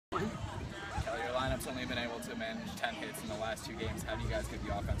Camp's only been able to manage 10 hits in the last 2 games. How do you guys get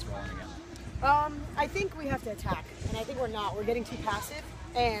the offense rolling again? I think we have to attack, and I think we're not. We're getting too passive,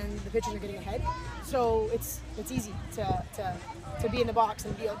 and the pitchers are getting ahead. So it's easy to be in the box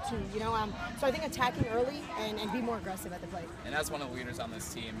and be able to, so I think attacking early and be more aggressive at the plate. And as one of the leaders on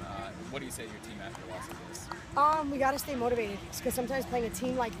this team, what do you say to your team after a loss like this? We got to stay motivated, because sometimes playing a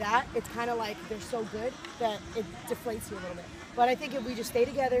team like that, it's kind of like they're so good that it deflates you a little bit. But I think if we just stay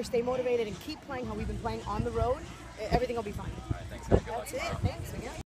together, stay motivated, and keep playing how we've been playing on the road, everything will be fine. All right, thanks. Good luck. That's it. Thanks. Yeah.